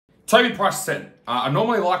Toby Price said, I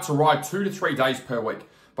normally like to ride 2 to 3 days per week,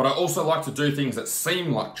 but I also like to do things that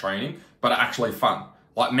seem like training, but are actually fun,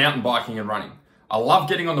 like mountain biking and running. I love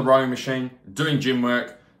getting on the rowing machine, doing gym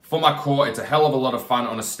work. For my core, it's a hell of a lot of fun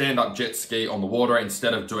on a stand-up jet ski on the water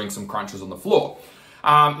instead of doing some crunches on the floor.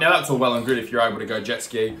 Now that's all well and good if you're able to go jet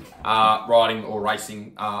ski, riding or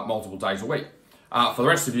racing multiple days a week. For the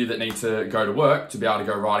rest of you that need to go to work to be able to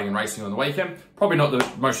go riding and racing on the weekend, probably not the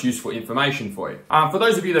most useful information for you. For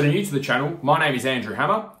those of you that are new to the channel, my name is Andrew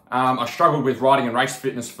Hammer. I struggled with riding and race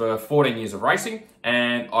fitness for 14 years of racing,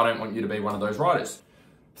 and I don't want you to be one of those riders.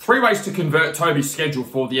 3 ways to convert Toby's schedule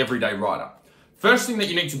for the everyday rider. First thing that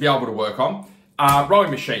you need to be able to work on,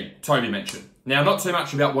 rowing machine, Toby mentioned. Now, not too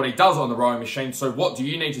much about what he does on the rowing machine, so what do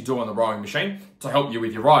you need to do on the rowing machine to help you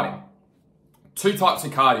with your riding? 2 types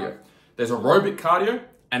of cardio. There's aerobic cardio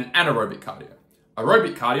and anaerobic cardio.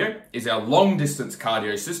 Aerobic cardio is our long distance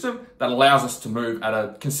cardio system that allows us to move at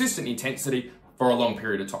a consistent intensity for a long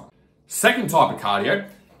period of time. Second type of cardio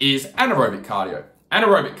is anaerobic cardio.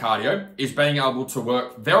 Anaerobic cardio is being able to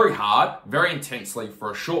work very hard, very intensely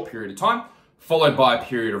for a short period of time, followed by a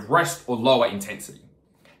period of rest or lower intensity.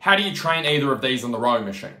 How do you train either of these on the rowing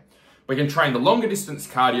machine? We can train the longer distance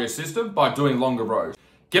cardio system by doing longer rows.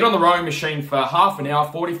 Get on the rowing machine for half an hour,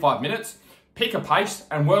 45 minutes, pick a pace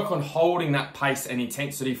and work on holding that pace and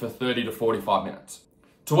intensity for 30 to 45 minutes.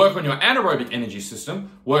 To work on your anaerobic energy system,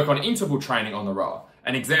 work on interval training on the rower.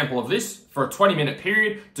 An example of this, for a 20-minute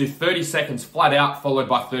period, do 30 seconds flat out followed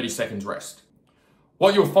by 30 seconds rest.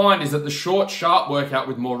 What you'll find is that the short, sharp workout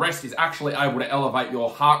with more rest is actually able to elevate your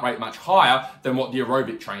heart rate much higher than what the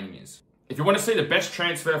aerobic training is. If you want to see the best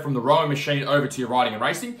transfer from the rowing machine over to your riding and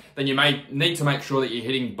racing, then you may need to make sure that you're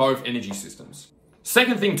hitting both energy systems.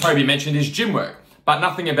 Second thing Toby mentioned is gym work, but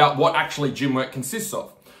nothing about what actually gym work consists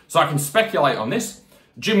of. So I can speculate on this.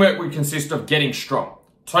 Gym work would consist of getting strong.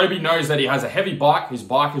 Toby knows that he has a heavy bike. His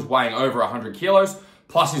bike is weighing over 100 kilos,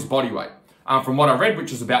 plus his body weight. From what I read,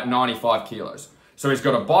 which is about 95 kilos. So he's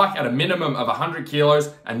got a bike at a minimum of 100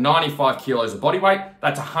 kilos and 95 kilos of body weight.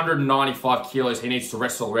 That's 195 kilos he needs to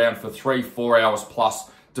wrestle around for 3-4 hours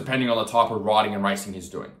plus, depending on the type of riding and racing he's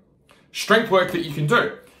doing. Strength work that you can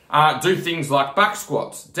do. Do things like back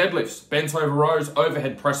squats, deadlifts, bent over rows,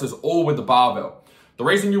 overhead presses, all with the barbell. The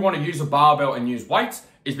reason you want to use a barbell and use weights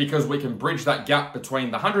is because we can bridge that gap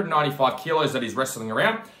between the 195 kilos that he's wrestling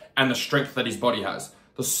around and the strength that his body has.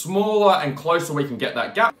 The smaller and closer we can get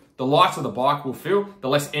that gap, the lighter the bike will feel, the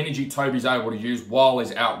less energy Toby's able to use while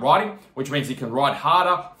he's out riding, which means he can ride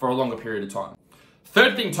harder for a longer period of time.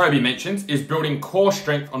 Third thing Toby mentions is building core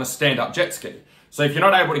strength on a stand-up jet ski. So if you're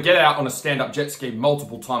not able to get out on a stand-up jet ski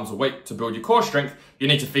multiple times a week to build your core strength, you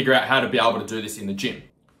need to figure out how to be able to do this in the gym.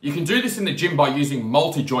 You can do this in the gym by using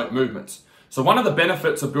multi-joint movements. So one of the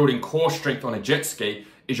benefits of building core strength on a jet ski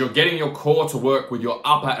is you're getting your core to work with your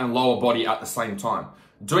upper and lower body at the same time.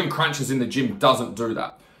 Doing crunches in the gym doesn't do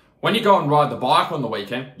that. When you go and ride the bike on the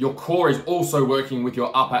weekend, your core is also working with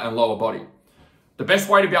your upper and lower body. The best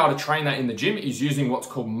way to be able to train that in the gym is using what's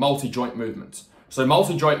called multi-joint movements. So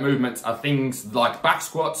multi-joint movements are things like back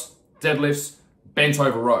squats, deadlifts, bent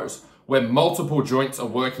over rows, where multiple joints are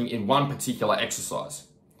working in one particular exercise.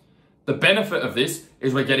 The benefit of this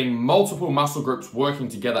is we're getting multiple muscle groups working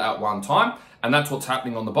together at one time, and that's what's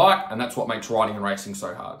happening on the bike, and that's what makes riding and racing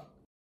so hard.